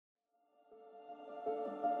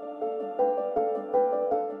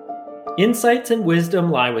Insights and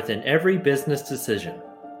wisdom lie within every business decision.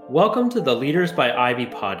 Welcome to the Leaders by Ivy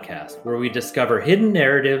podcast, where we discover hidden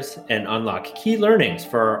narratives and unlock key learnings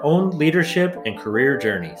for our own leadership and career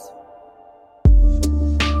journeys.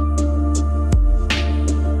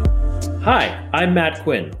 Hi, I'm Matt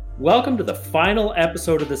Quinn. Welcome to the final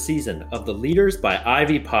episode of the season of the Leaders by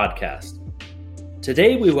Ivy podcast.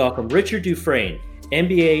 Today we welcome Richard Dufresne,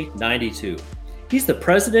 MBA 92. He's the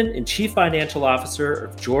President and Chief Financial Officer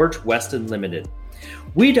of George Weston Limited.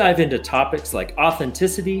 We dive into topics like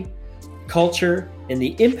authenticity, culture, and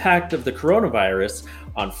the impact of the coronavirus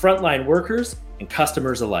on frontline workers and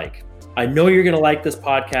customers alike. I know you're going to like this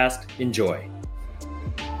podcast. Enjoy.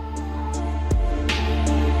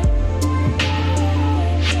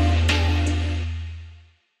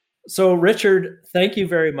 So, Richard, thank you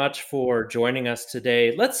very much for joining us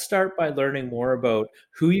today. Let's start by learning more about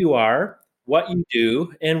who you are, what you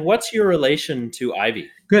do, and what's your relation to Ivy?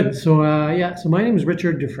 Good. So my name is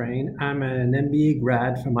Richard Dufresne. I'm an MBA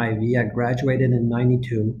grad from Ivy. I graduated in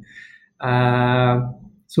 92.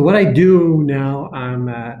 So what I do now,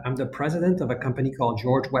 I'm the president of a company called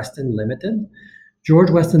George Weston Limited. George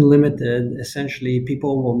Weston Limited, essentially,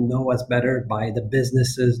 people will know us better by the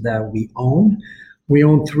businesses that we own. We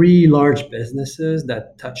own three large businesses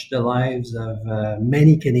that touch the lives of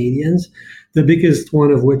many Canadians, the biggest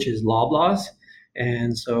one of which is Loblaws.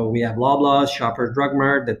 And so we have Loblaws, Shoppers Drug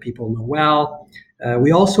Mart that people know well.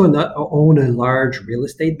 We also own a large real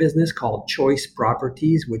estate business called Choice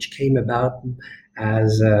Properties, which came about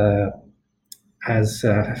as from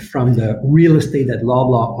the real estate that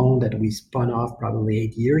Loblaw owned that we spun off probably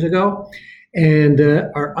 8 years ago. And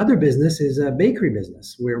our other business is a bakery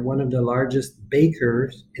business. We're one of the largest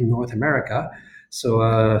bakers in North America.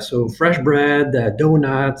 So fresh bread,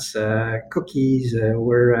 donuts, cookies,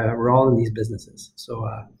 we're all in these businesses. So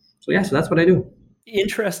that's what I do.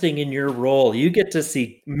 Interesting in your role, you get to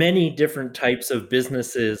see many different types of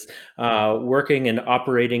businesses working and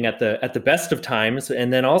operating at the best of times,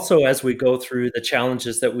 and then also as we go through the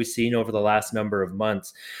challenges that we've seen over the last number of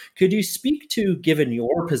months. Could you speak to, given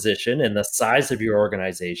your position and the size of your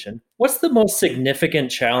organization, what's the most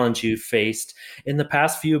significant challenge you've faced in the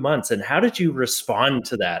past few months, and how did you respond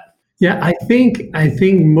to that? Yeah, I think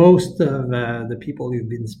most of the people you've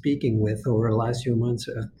been speaking with over the last few months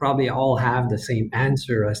probably all have the same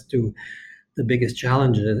answer as to the biggest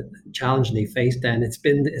challenge they faced, and it's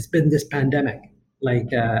been this pandemic.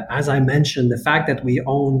 Like as I mentioned, the fact that we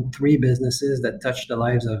own three businesses that touch the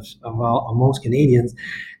lives of most Canadians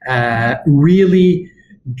really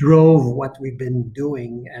drove what we've been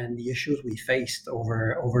doing and the issues we faced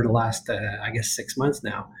over the last 6 months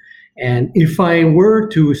now. And if I were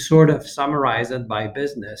to sort of summarize it by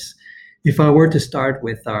business, if I were to start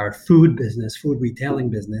with our food retailing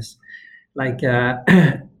business, like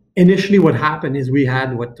initially what happened is we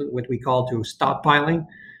had what we call to stockpiling.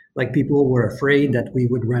 Like people were afraid that we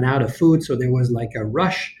would run out of food. So there was like a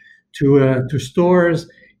rush to stores.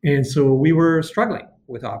 And so we were struggling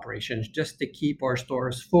with operations just to keep our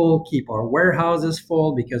stores full, keep our warehouses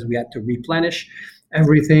full, because we had to replenish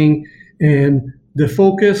everything. And the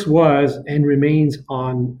focus was and remains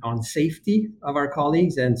on safety of our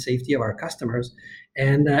colleagues and safety of our customers,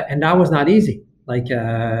 and that was not easy. Like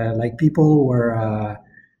people were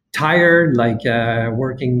tired,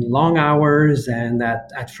 working long hours, and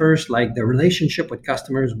at first, like the relationship with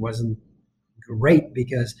customers wasn't great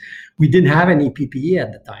because we didn't have any PPE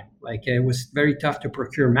at the time. Like it was very tough to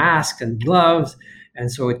procure masks and gloves. And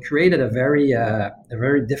so it created a very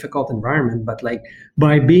difficult environment. But like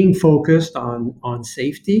by being focused on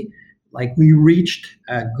safety, like we reached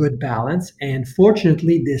a good balance. And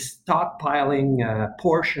fortunately, this stockpiling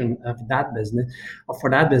portion of that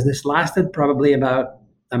business lasted probably about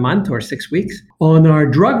a month or 6 weeks. On our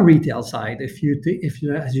drug retail side, if you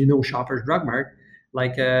as you know, Shoppers Drug Mart,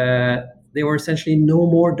 like there were essentially no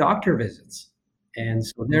more doctor visits. And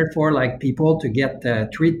so therefore, like people to get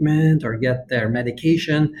treatment or get their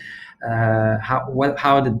medication, how would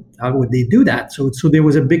they do that? So there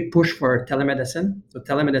was a big push for telemedicine. So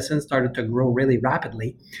telemedicine started to grow really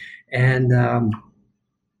rapidly, and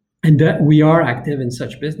that we are active in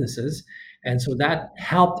such businesses, and so that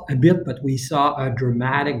helped a bit. But we saw a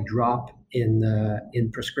dramatic drop in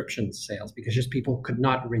prescription sales because just people could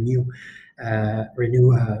not renew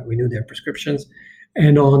their prescriptions,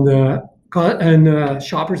 and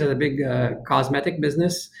Shoppers had a big cosmetic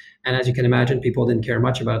business. And as you can imagine, people didn't care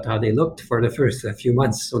much about how they looked for the first few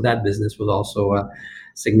months. So that business was also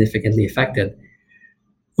significantly affected.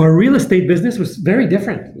 Our real estate business was very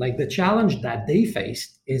different. Like the challenge that they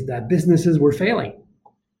faced is that businesses were failing.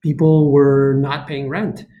 People were not paying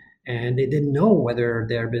rent. and they didn't know whether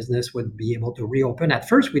their business would be able to reopen. At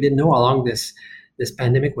first, we didn't know how long this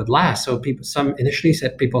pandemic would last. So some initially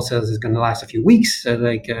people says it's going to last a few weeks,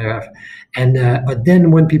 but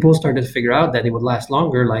then when people started to figure out that it would last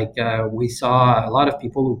longer, we saw a lot of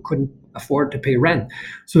people who couldn't afford to pay rent.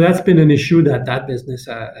 So that's been an issue that business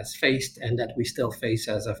has faced and that we still face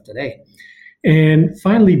as of today. And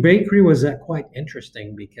finally, bakery was quite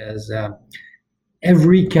interesting because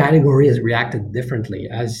every category has reacted differently.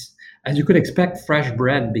 As you could expect, fresh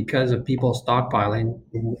bread, because of people stockpiling,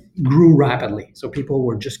 grew rapidly. So people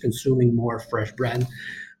were just consuming more fresh bread.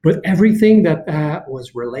 But everything that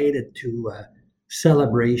was related to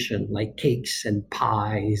celebration, like cakes and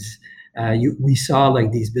pies, we saw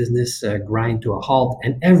like these business grind to a halt.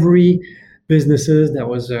 And every businesses that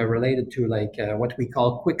was related to what we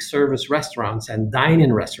call quick service restaurants and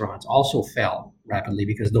dine-in restaurants also fell rapidly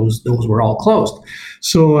because those were all closed.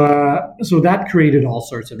 So that created all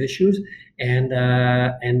sorts of issues,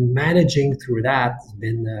 and managing through that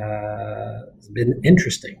has been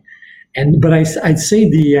interesting. But I'd say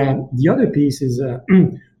the other piece is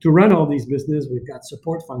to run all these businesses. We've got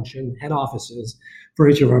support function, head offices for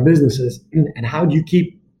each of our businesses, and how do you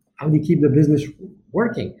keep the business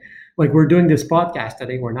working? Like we're doing this podcast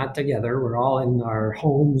today, we're not together. We're all in our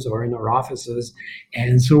homes or in our offices,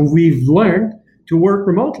 and so we've learned to work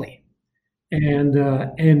remotely.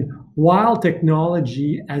 And while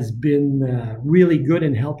technology has been really good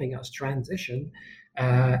in helping us transition,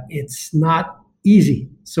 it's not easy.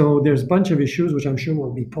 So there's a bunch of issues which I'm sure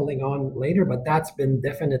we'll be pulling on later, but that's been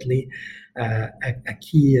definitely a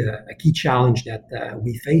key challenge that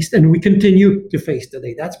we faced and we continue to face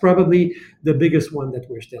today. That's probably the biggest one that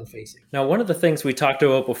we're still facing. Now, one of the things we talked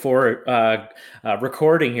about before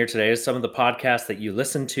recording here today is some of the podcasts that you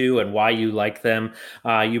listen to and why you like them.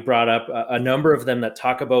 You brought up a number of them that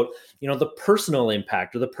talk about, the personal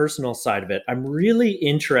impact or the personal side of it. I'm really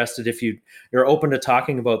interested if you're open to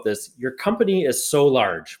talking about this. Your company is so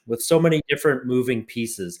large with so many different moving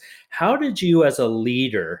pieces. How did you as a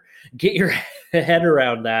leader get your head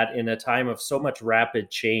around that in a time of so much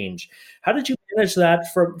rapid change? How did you manage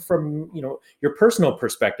that from your personal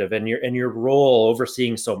perspective and your role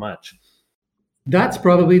overseeing so much? That's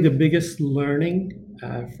probably the biggest learning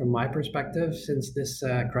from my perspective since this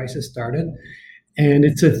crisis started. And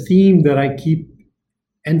it's a theme that I keep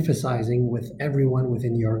emphasizing with everyone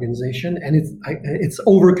within the organization, and it's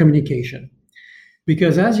over communication.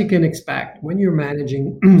 Because as you can expect, when you're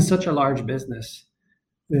managing such a large business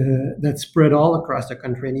that's spread all across the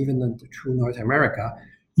country and even through North America,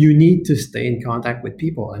 you need to stay in contact with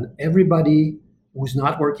people. And everybody who's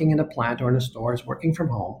not working in a plant or in a store is working from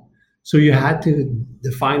home. So you had to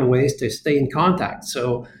define ways to stay in contact.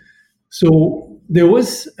 So there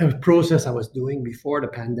was a process I was doing before the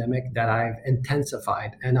pandemic that I've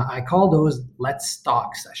intensified, and I call those Let's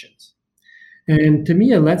Talk sessions. And to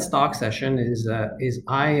me, a Let's Talk session is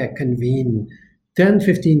I convene 10,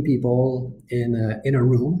 15 people in a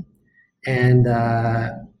room, and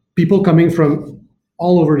people coming from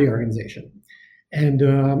all over the organization.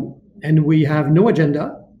 And we have no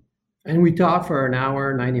agenda, and we talk for an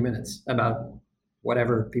hour, 90 minutes about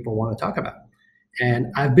whatever people want to talk about. And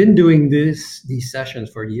I've been doing these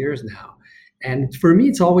sessions for years now. And for me,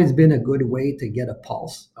 it's always been a good way to get a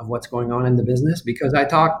pulse of what's going on in the business because I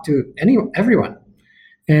talk to everyone.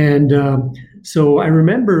 And so I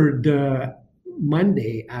remembered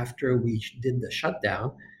Monday after we did the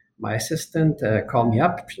shutdown, my assistant called me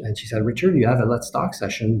up and she said, "Richard, you have a Let's Talk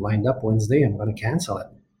session lined up Wednesday. I'm going to cancel it."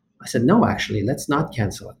 I said, "No, actually, let's not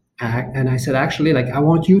cancel it." And I said, "Actually, I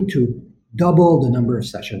want you to double the number of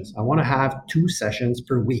sessions. I want to have 2 sessions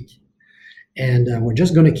per week. And we're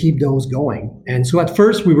just going to keep those going." And so at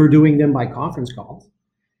first we were doing them by conference calls.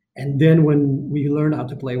 And then when we learned how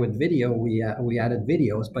to play with video, we added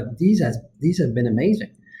videos. But these have been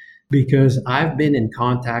amazing because I've been in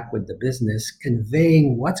contact with the business,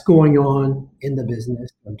 conveying what's going on in the business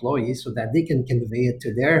to employees so that they can convey it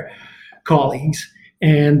to their colleagues.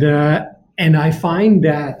 And I find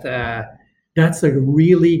that that's a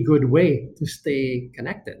really good way to stay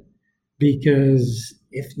connected, because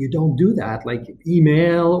if you don't do that, like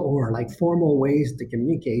email or like formal ways to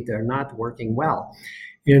communicate, they're not working well.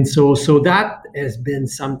 And so that has been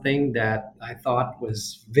something that I thought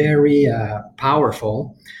was very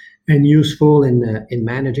powerful and useful in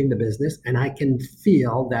managing the business. And I can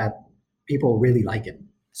feel that people really like it.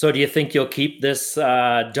 So do you think you'll keep this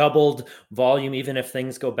doubled volume even if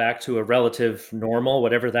things go back to a relative normal,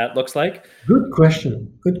 whatever that looks like? Good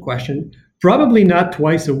question. Probably not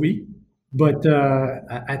twice a week, but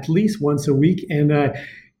at least once a week. And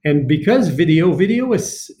And because video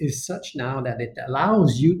is such now that it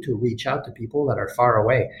allows you to reach out to people that are far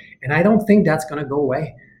away. And I don't think that's going to go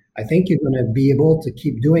away. I think you're going to be able to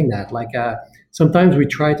keep doing that. Like sometimes we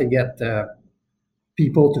try to get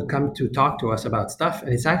people to come to talk to us about stuff,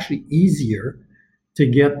 and it's actually easier to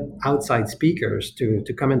get outside speakers to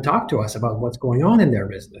come and talk to us about what's going on in their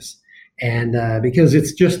business. And because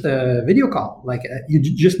it's just a video call, like you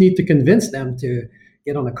just need to convince them to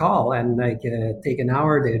get on a call and take an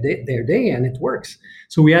hour their day, and it works.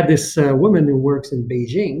 So we had this woman who works in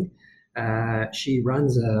Beijing. She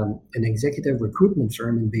runs an executive recruitment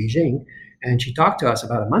firm in Beijing, and she talked to us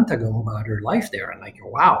about a month ago about her life there, and like,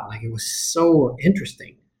 wow, like it was so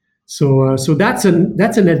interesting. So that's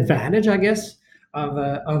an advantage, I guess,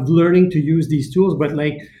 of learning to use these tools. But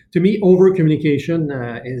like to me, over communication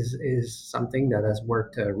is something that has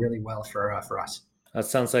worked really well for us. That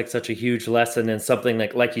sounds like such a huge lesson, and something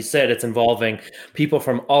like you said, it's involving people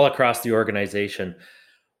from all across the organization.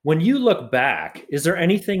 When you look back, is there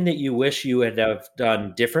anything that you wish you would have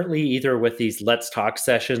done differently, either with these Let's Talk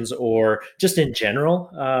sessions or just in general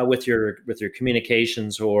with your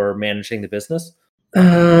communications or managing the business?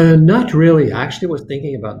 Not really. I actually was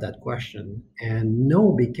thinking about that question, and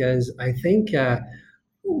no, because I think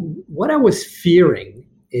what I was fearing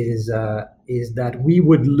is that we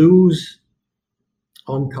would lose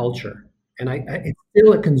on culture, and it's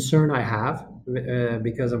still a concern I have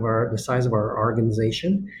because of the size of our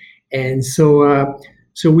organization, and so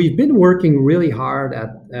we've been working really hard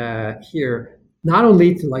at here. Not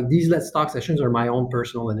only to like these Let's Talk sessions are my own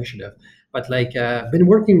personal initiative, but like been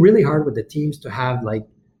working really hard with the teams to have like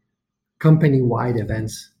company-wide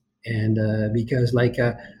events. And because like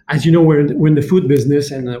as you know, we're in the food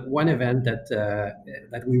business, and one event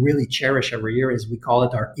that we really cherish every year is we call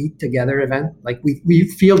it our Eat Together event. Like we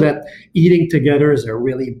feel that eating together is a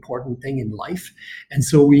really important thing in life, and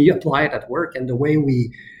so we apply it at work. And the way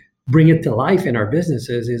we bring it to life in our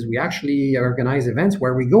businesses is we actually organize events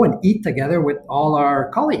where we go and eat together with all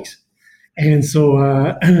our colleagues. And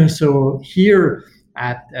so so here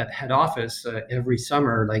at head office every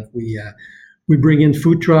summer, like we bring in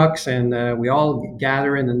food trucks, and we all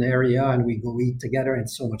gather in an area and we go eat together, and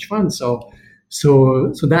it's so much fun. So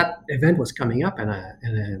that event was coming up,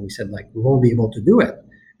 and we said like we won't be able to do it.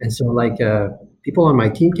 And so like people on my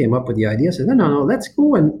team came up with the idea, said no, let's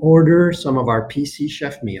go and order some of our PC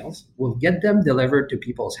chef meals. We'll get them delivered to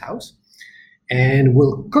people's house, and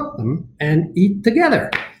we'll cook them and eat together.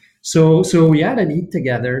 So we had an eat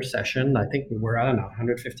together session. I think we were, I don't know,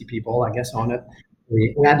 150 people, I guess, on it.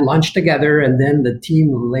 We had lunch together, and then the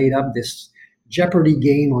team laid up this Jeopardy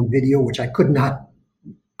game on video, which I could not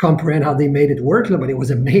comprehend how they made it work, but it was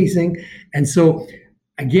amazing. And so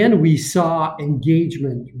again, we saw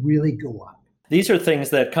engagement really go up. These are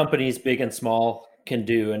things that companies big and small can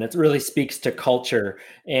do, and it really speaks to culture.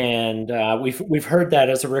 And we've heard that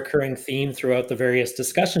as a recurring theme throughout the various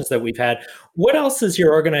discussions that we've had. What else is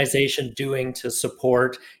your organization doing to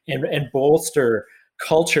support and bolster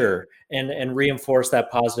culture and reinforce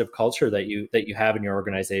that positive culture that you have in your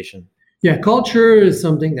organization? Yeah, culture is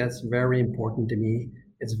something that's very important to me.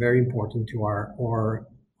 It's very important to our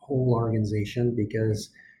whole organization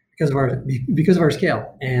because of our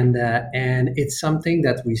scale, and it's something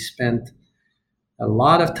that we spent a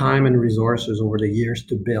lot of time and resources over the years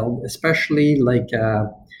to build, especially like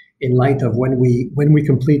in light of when we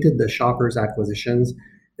completed the Shoppers acquisitions.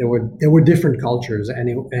 There were different cultures, and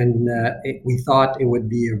we thought it would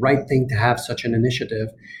be a right thing to have such an initiative,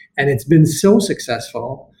 and it's been so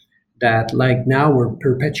successful that like now we're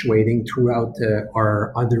perpetuating throughout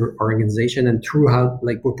our other organization, and throughout,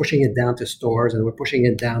 like we're pushing it down to stores, and we're pushing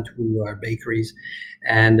it down to our bakeries,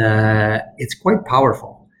 and it's quite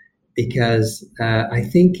powerful because I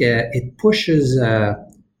think it pushes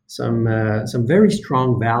some very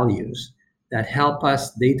strong values that help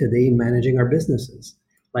us day to day managing our businesses.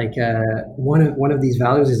 Like one of these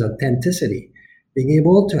values is authenticity. Being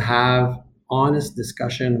able to have honest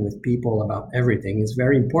discussion with people about everything is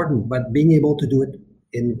very important, but being able to do it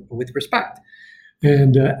with respect.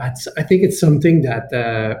 And I think it's something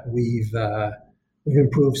that we've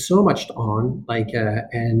improved so much on. Like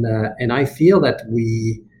and I feel that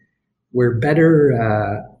we're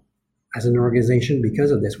better as an organization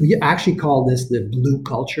because of this. We actually call this the blue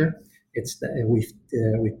culture.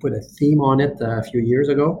 We've put a theme on it a few years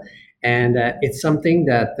ago, and it's something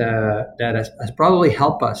that has probably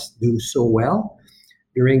helped us do so well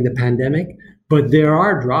during the pandemic. But there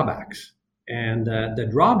are drawbacks, and the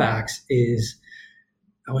drawbacks is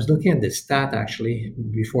I was looking at this stat actually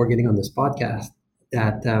before getting on this podcast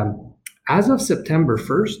that as of September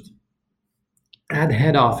 1st, at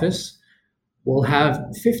head office, we'll have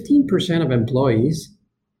 15% of employees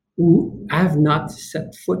who have not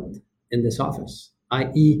set foot in this office,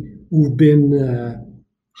 i.e., who've been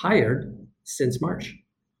hired since March.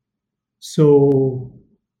 So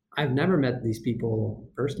I've never met these people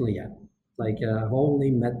personally yet. Like I've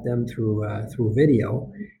only met them through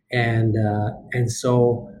video, and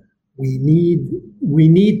so we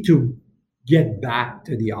need to get back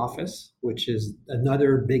to the office, which is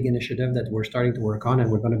another big initiative that we're starting to work on, and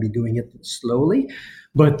we're going to be doing it slowly.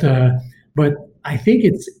 But I think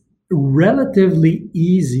it's relatively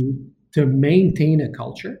easy to maintain a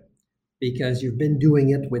culture because you've been doing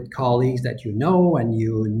it with colleagues that you know and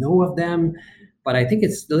you know of them. But I think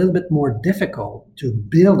it's a little bit more difficult to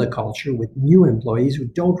build a culture with new employees who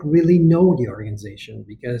don't really know the organization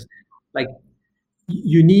because, like,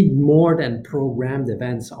 you need more than programmed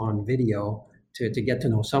events on video to get to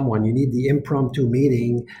know someone. You need the impromptu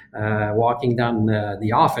meeting, walking down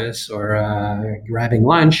the office or grabbing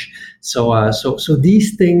lunch. So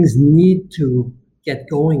these things need to get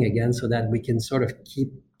going again so that we can sort of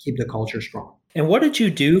keep the culture strong. And what did you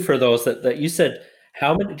do for those that you said?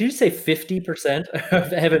 How many? Did you say 50%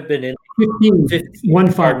 haven't been in? 15, 15, 1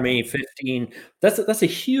 5. pardon me, 15. That's a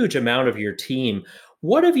huge amount of your team.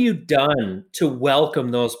 What have you done to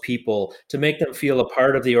welcome those people, to make them feel a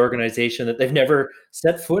part of the organization that they've never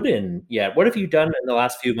set foot in yet? What have you done in the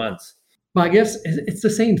last few months? Well, I guess it's the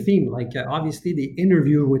same theme. Like obviously, they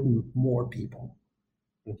interview with more people,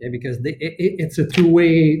 okay, because it's a two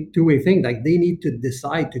way thing. Like they need to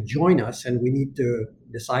decide to join us, and we need to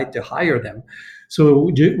decide to hire them. So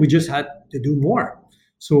we just had to do more.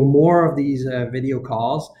 So more of these video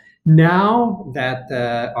calls. Now that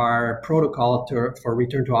our protocol for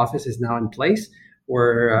return to office is now in place,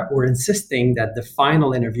 we're insisting that the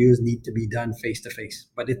final interviews need to be done face to face.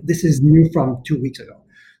 But this is new from 2 weeks ago.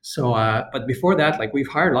 So, but before that, like we've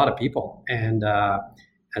hired a lot of people, and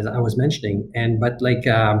as I was mentioning, and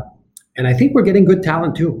I think we're getting good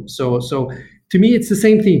talent too. So to me, it's the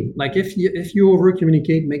same theme. Like if you over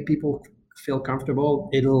communicate, make people feel comfortable,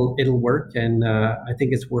 it'll work, and I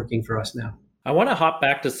think it's working for us now. I want to hop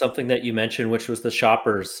back to something that you mentioned, which was the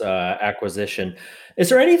Shoppers acquisition. Is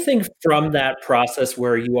there anything from that process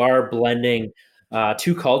where you are blending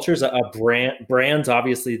two cultures, brands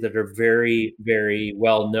obviously that are very, very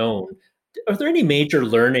well known? Are there any major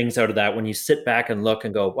learnings out of that when you sit back and look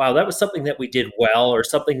and go, wow, that was something that we did well, or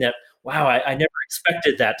something that, wow, I never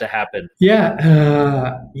expected that to happen?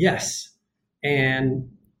 Yeah, yes. And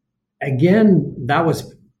again, that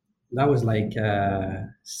was like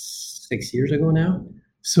 6 years ago now.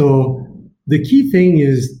 So the key thing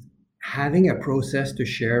is having a process to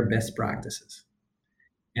share best practices,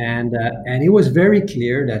 and it was very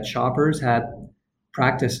clear that Shoppers had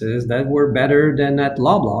practices that were better than at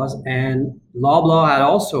Loblaw's, and Loblaw had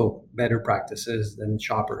also better practices than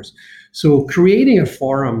Shoppers. So creating a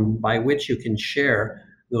forum by which you can share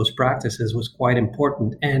those practices was quite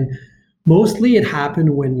important, and mostly it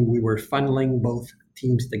happened when we were funneling both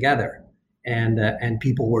teams together, and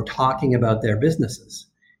people were talking about their businesses.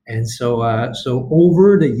 And so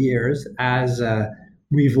over the years, as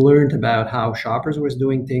we've learned about how Shoppers was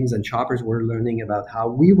doing things and Shoppers were learning about how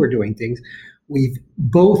we were doing things, we've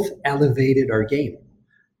both elevated our game,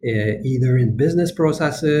 either in business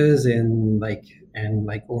processes,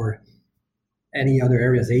 or any other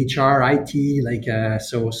areas, HR, IT,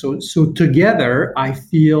 so together, I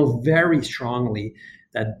feel very strongly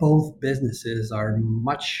that both businesses are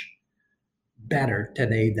much better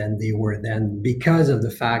today than they were then because of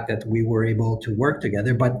the fact that we were able to work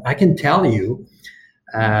together. But I can tell you,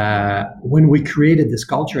 when we created this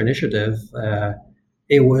culture initiative,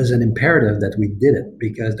 it was an imperative that we did it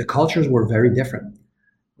because the cultures were very different.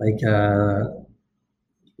 Like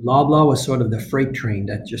Loblaw was sort of the freight train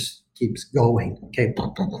that just keeps going, okay,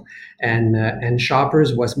 and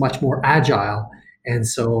Shoppers was much more agile, and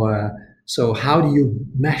so how do you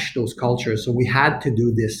mesh those cultures? So we had to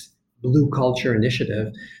do this Blue Culture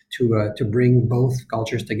initiative to bring both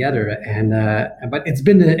cultures together, and but it's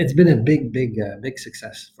been a big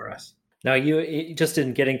success for us. Now, you just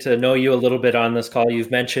in getting to know you a little bit on this call,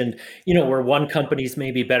 you've mentioned, where one company's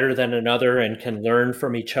maybe better than another and can learn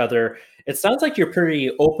from each other. It sounds like you're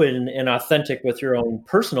pretty open and authentic with your own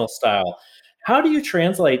personal style. How do you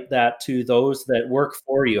translate that to those that work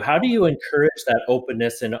for you? How do you encourage that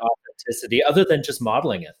openness and authenticity other than just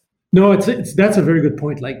modeling it? No, it's that's a very good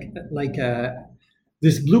point.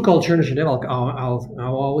 This Blue Culture initiative, I'll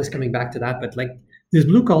always coming back to that, but like this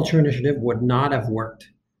Blue Culture initiative would not have worked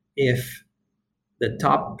if the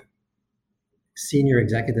top senior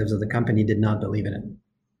executives of the company did not believe in it,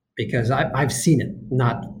 because I've seen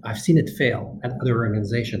it fail at other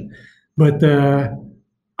organizations. But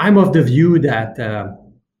I'm of the view that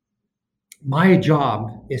my job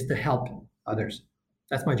is to help others.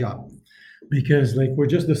 That's my job, because like we're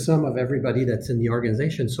just the sum of everybody that's in the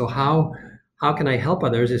organization. So how can I help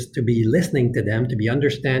others is to be listening to them, to be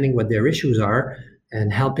understanding what their issues are,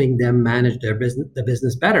 and helping them manage the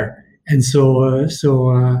business better. And so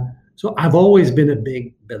I've always been a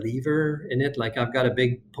big believer in it. Like I've got a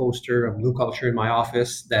big poster of blue culture in my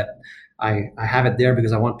office that I have it there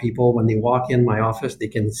because I want people when they walk in my office they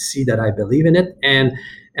can see that I believe in it. And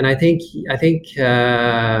I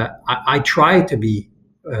try to be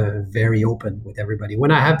very open with everybody.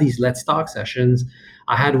 When I have these Let's Talk sessions,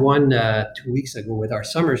 I had one 2 weeks ago with our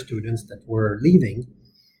summer students that were leaving,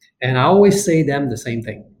 and I always say them the same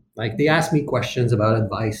thing. Like they ask me questions about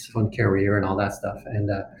advice on career and all that stuff,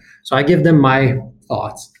 and so I give them my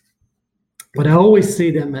thoughts. But I always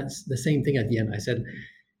say them the same thing at the end. I said,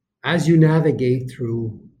 as you navigate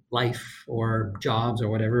through life or jobs or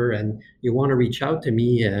whatever, and you want to reach out to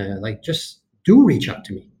me, like just do reach out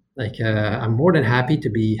to me. Like I'm more than happy to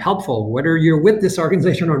be helpful, whether you're with this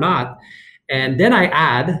organization or not. And then I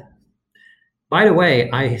add, by the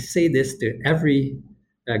way, I say this to every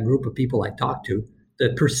group of people I talk to.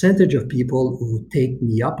 The percentage of people who take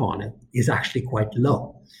me up on it is actually quite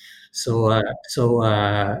low. So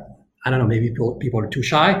I don't know, maybe people are too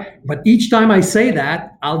shy, but each time I say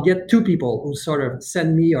that, I'll get two people who sort of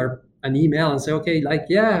send me or an email and say, okay, like,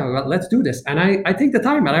 yeah, well, let's do this. And I take the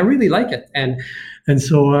time and I really like it. And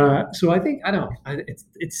so I think, I don't know,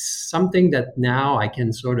 it's something that now I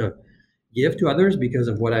can sort of give to others because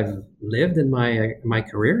of what I've lived in my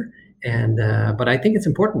career. And, but I think it's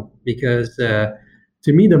important because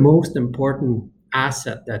to me, the most important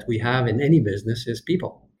asset that we have in any business is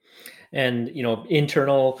people. And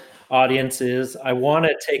internal audiences, I want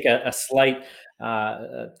to take a uh,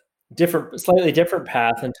 slightly different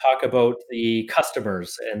path and talk about the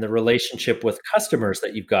customers and the relationship with customers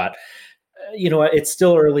that you've got. It's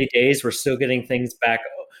still early days. We're still getting things back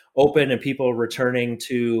open and people returning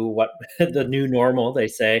to what the new normal, they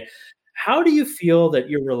say. How do you feel that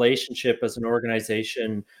your relationship as an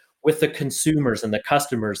organization with the consumers and the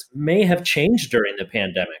customers may have changed during the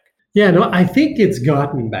pandemic? Yeah, no, I think it's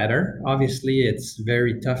gotten better. Obviously, it's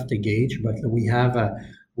very tough to gauge, but we have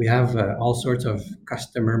all sorts of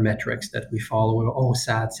customer metrics that we follow,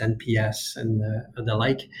 OSATs, NPS, and the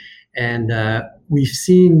like. And we've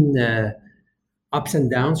seen ups and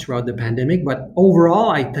downs throughout the pandemic, but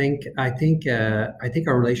overall, I think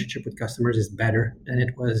our relationship with customers is better than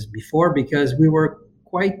it was before because we were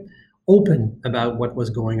quite open about what was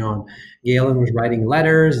going on. Galen was writing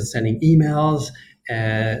letters and sending emails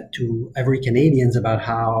to every Canadians about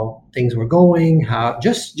how things were going, how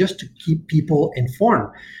just to keep people informed,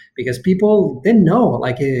 because people didn't know.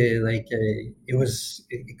 It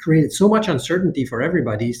created so much uncertainty for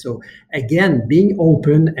everybody. So again, being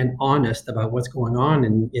open and honest about what's going on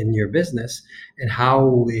in your business and how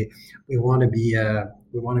we want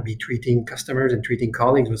to be treating customers and treating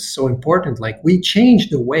colleagues was so important. Like we changed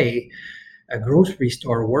the way a grocery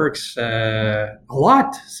store works a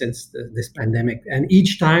lot since this pandemic. And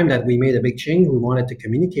each time that we made a big change, we wanted to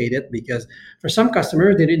communicate it because for some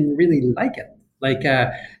customers, they didn't really like it. Like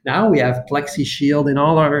now we have Plexi Shield in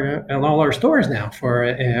all our stores now for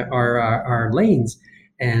our lanes,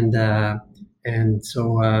 and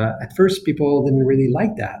so at first people didn't really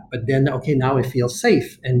like that, but then okay, now it feels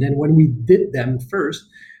safe. And then when we did them first,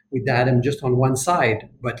 we had them just on one side,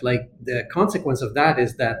 but like the consequence of that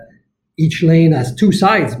is that each lane has two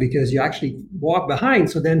sides because you actually walk behind.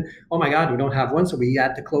 So then, oh my God, we don't have one, so we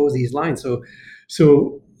had to close these lines. So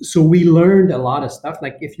we learned a lot of stuff.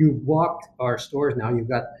 Like if you walk our stores now, you've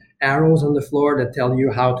got arrows on the floor that tell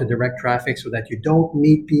you how to direct traffic so that you don't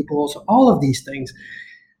meet people. So all of these things,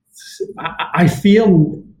 I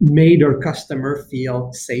feel made our customer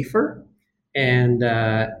feel safer. And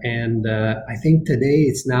I think today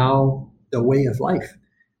it's now the way of life.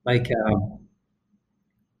 Like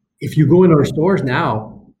if you go in our stores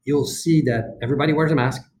now, you'll see that everybody wears a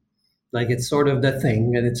mask. Like it's sort of the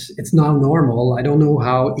thing, and it's now normal. I don't know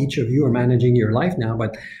how each of you are managing your life now,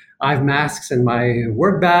 but I have masks in my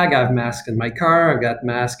work bag. I have masks in my car. I've got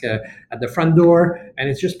mask at the front door, and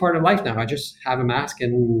it's just part of life now. I just have a mask,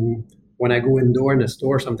 and when I go indoor in a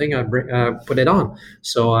store or something, I put it on.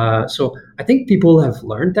 So I think people have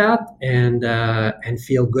learned that and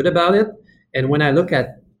feel good about it. And when I look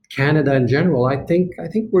at Canada in general, I think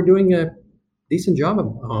we're doing a decent job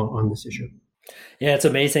on this issue. Yeah, it's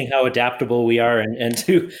amazing how adaptable we are, and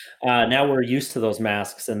to now we're used to those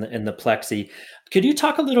masks and the plexi. Could you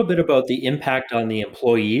talk a little bit about the impact on the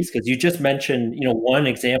employees? Because you just mentioned, one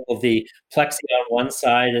example of the plexi on one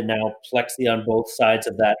side and now plexi on both sides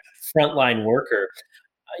of that frontline worker.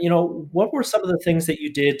 What were some of the things that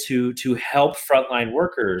you did to help frontline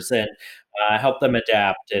workers and help them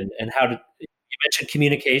adapt? And how did you mentioned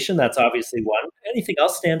communication? That's obviously one. Anything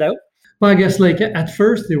else stand out? Well, I guess like at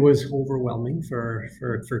first it was overwhelming for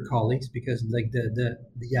colleagues because like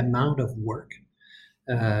the amount of work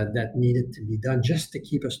that needed to be done just to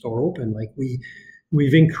keep a store open. Like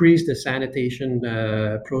we've increased the sanitation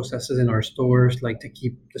processes in our stores, like to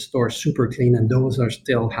keep the store super clean, and those are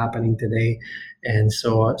still happening today. And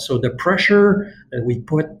so the pressure that we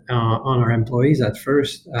put on our employees at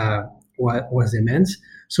first was immense.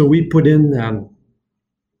 So we put in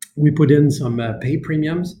some pay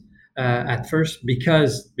premiums at first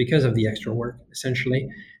because of the extra work, essentially.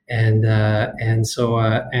 And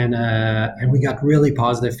we got really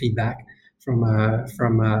positive feedback from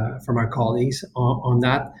our colleagues on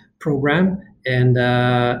that program, and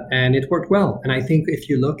it worked well. And I think if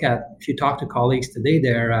you talk to colleagues today,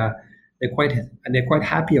 they're quite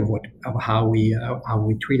happy of how we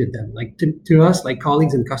treated them. Like to us, like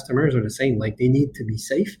colleagues and customers are the same. Like they need to be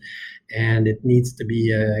safe, and it needs to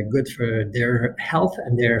be good for their health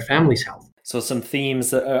and their family's health. So some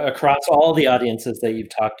themes across all the audiences that you've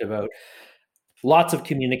talked about. Lots of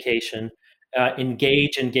communication,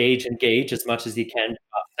 engage as much as you can,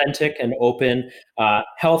 authentic and open,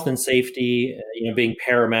 health and safety, being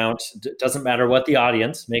paramount. Doesn't matter what the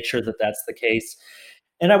audience, make sure that that's the case.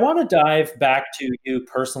 And I want to dive back to you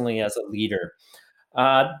personally as a leader.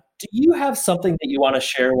 Do you have something that you want to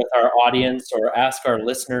share with our audience or ask our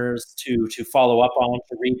listeners to follow up on,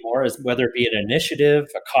 to read more, as whether it be an initiative,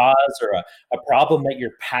 a cause, or a problem that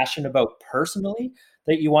you're passionate about personally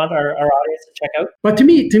that you want our audience to check out? But to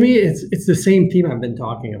me, it's the same theme I've been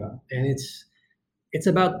talking about, and it's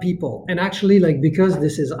about people. And actually, like because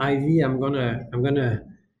this is IV, I'm gonna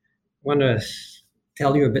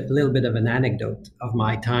tell you a little bit of an anecdote of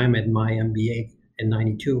my time at my MBA in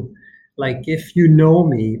 '92. Like if you know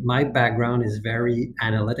me, my background is very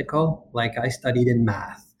analytical. Like I studied in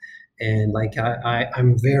math, and like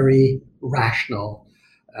I'm very rational,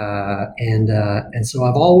 and so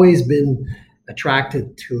I've always been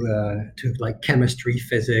attracted to like chemistry,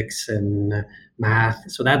 physics, and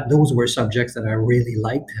math. So those were subjects that I really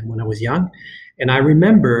liked when I was young. And I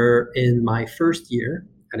remember in my first year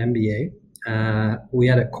at MBA, we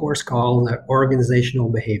had a course called Organizational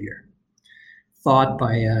Behavior, taught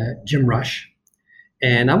by Jim Rush.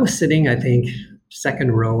 And I was sitting, I think,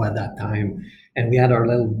 second row at that time. And we had our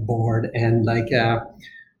little board. And like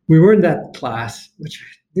we were in that class, which I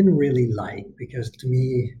didn't really like because to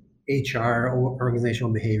me, HR,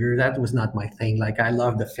 organizational behavior, that was not my thing. Like I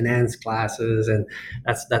loved the finance classes, and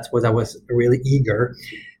that's what I was really eager.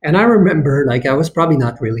 And I remember like I was probably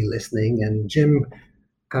not really listening. And Jim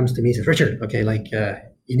comes to me and says, "Richard, okay, like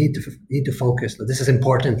you need to focus. This is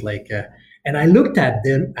important." Like and I looked at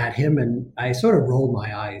him and I sort of rolled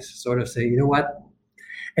my eyes, sort of say, you know what?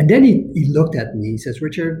 And then he looked at me, he says,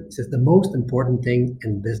 "Richard," he says, "the most important thing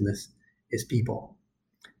in business is people."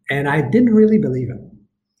 And I didn't really believe him.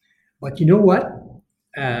 But you know what?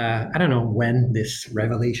 I don't know when this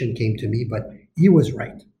revelation came to me, but he was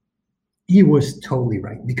right. He was totally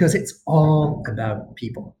right, because it's all about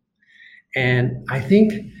people. And I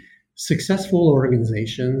think successful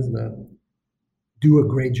organizations do a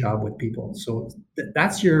great job with people. So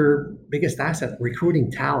that's your biggest asset, recruiting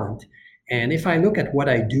talent. And if I look at what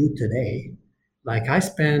I do today, like I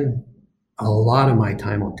spend a lot of my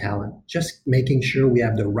time on talent, just making sure we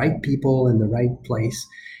have the right people in the right place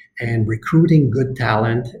and recruiting good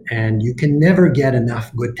talent. And you can never get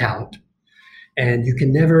enough good talent. And you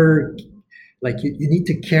can never, like you need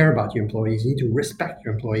to care about your employees, you need to respect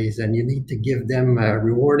your employees, and you need to give them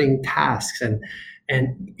rewarding tasks. And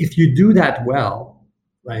if you do that well,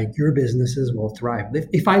 like your businesses will thrive.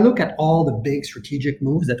 If I look at all the big strategic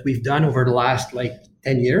moves that we've done over the last like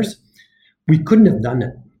 10 years, we couldn't have done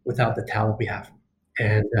it without the talent we have.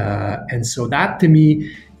 And so that to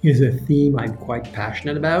me is a theme I'm quite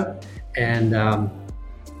passionate about. And I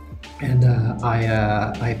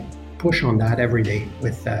push on that every day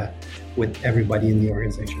with everybody in the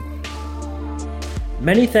organization.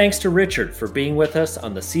 Many thanks to Richard for being with us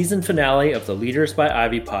on the season finale of the Leaders by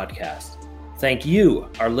Ivy podcast. Thank you,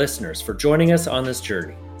 our listeners, for joining us on this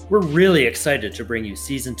journey. We're really excited to bring you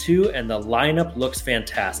season 2, and the lineup looks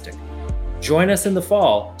fantastic. Join us in the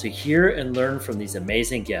fall to hear and learn from these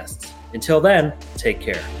amazing guests. Until then, take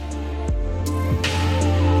care.